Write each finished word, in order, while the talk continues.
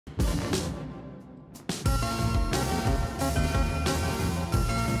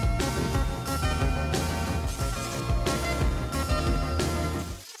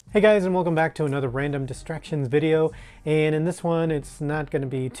Hey guys, and welcome back to another random distractions video. And in this one, it's not going to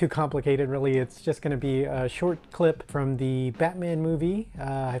be too complicated really. It's just going to be a short clip from the Batman movie.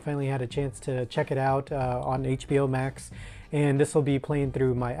 I finally had a chance to check it out on HBO Max, and this will be playing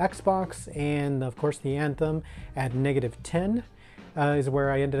through my Xbox, and of course the Anthem at -10 is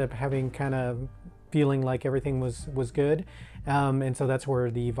where I ended up having kind of feeling like everything was good, and so that's where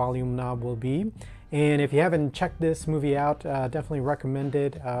the volume knob will be. And if you haven't checked this movie out, definitely recommend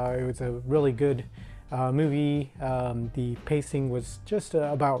it. It was a really good movie. The pacing was just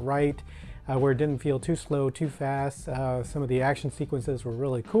about right, where it didn't feel too slow, too fast. Some of the action sequences were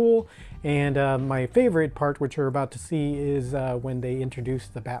really cool. And my favorite part, which you're about to see, is when they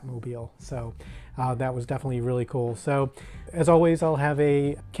introduced the Batmobile. So that was definitely really cool. So as always, I'll have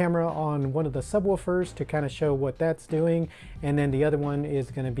a camera on one of the subwoofers to kind of show what that's doing. And then the other one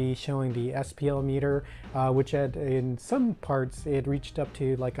is going to be showing the SPL meter, which in some parts it reached up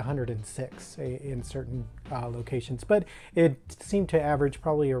to like 106 in certain locations. But it seemed to average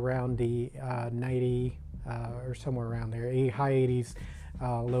probably around the 90 or somewhere around there, high 80s,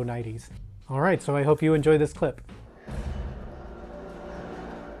 low 90s. All right, so I hope you enjoy this clip.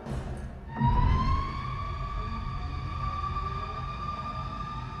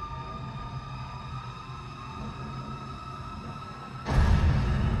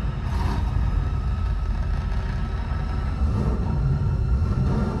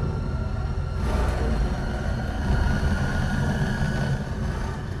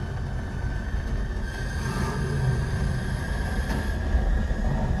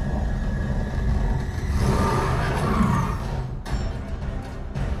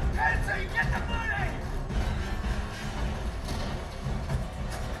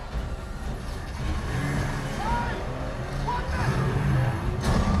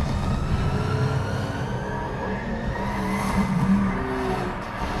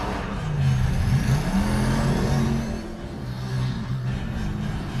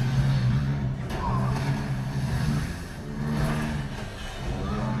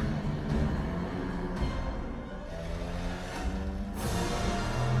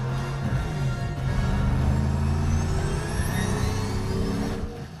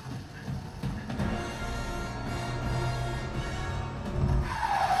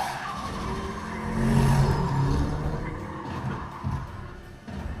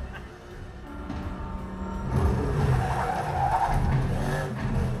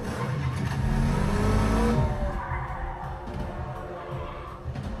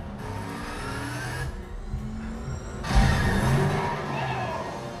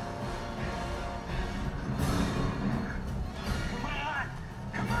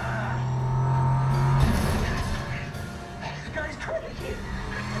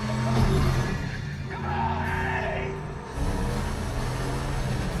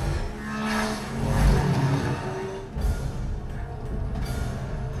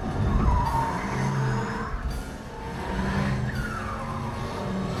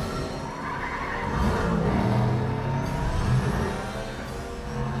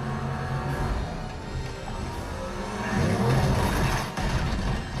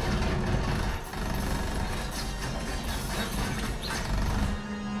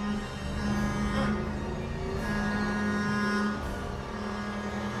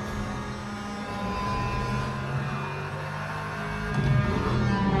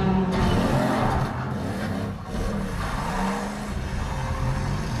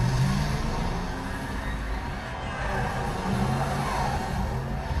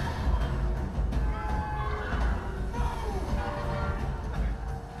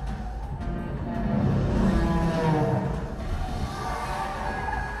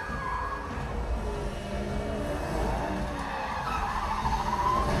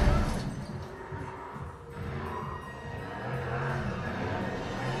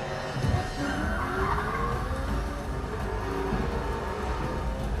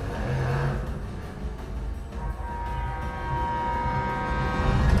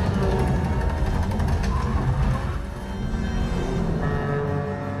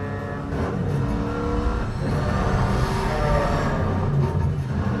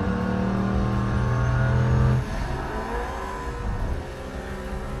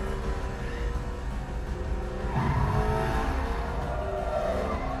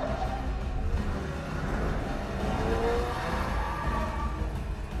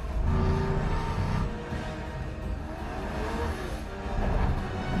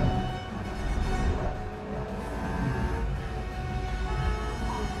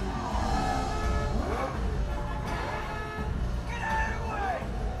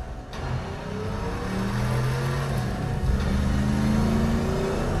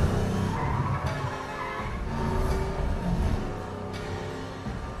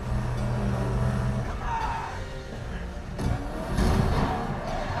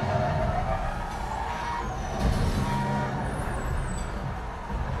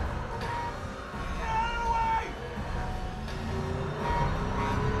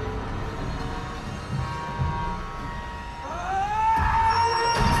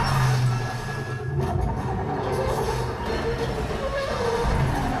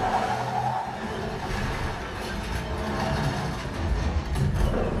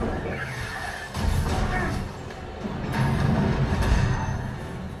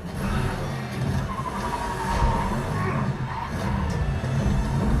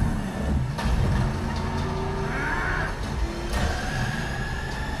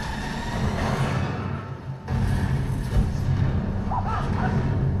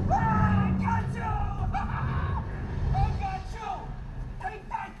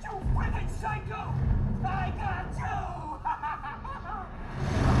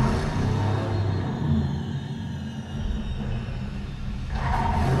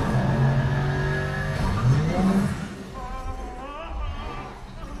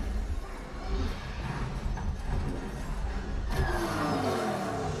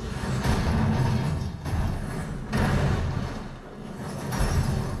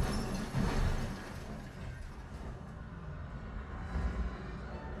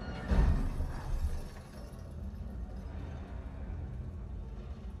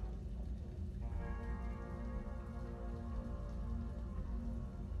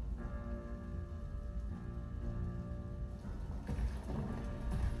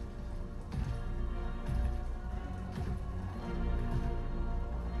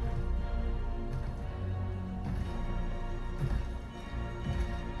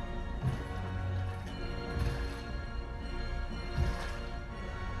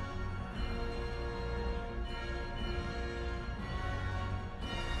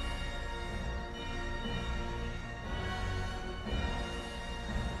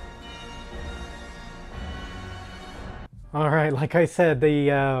 All right, like I said,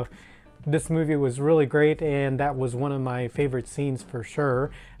 this movie was really great, and that was one of my favorite scenes for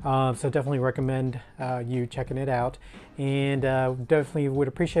sure. So definitely recommend you checking it out, and definitely would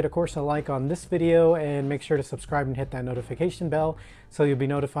appreciate, of course, a like on this video, and make sure to subscribe and hit that notification bell so you'll be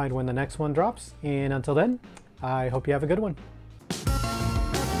notified when the next one drops. And until then, I hope you have a good one.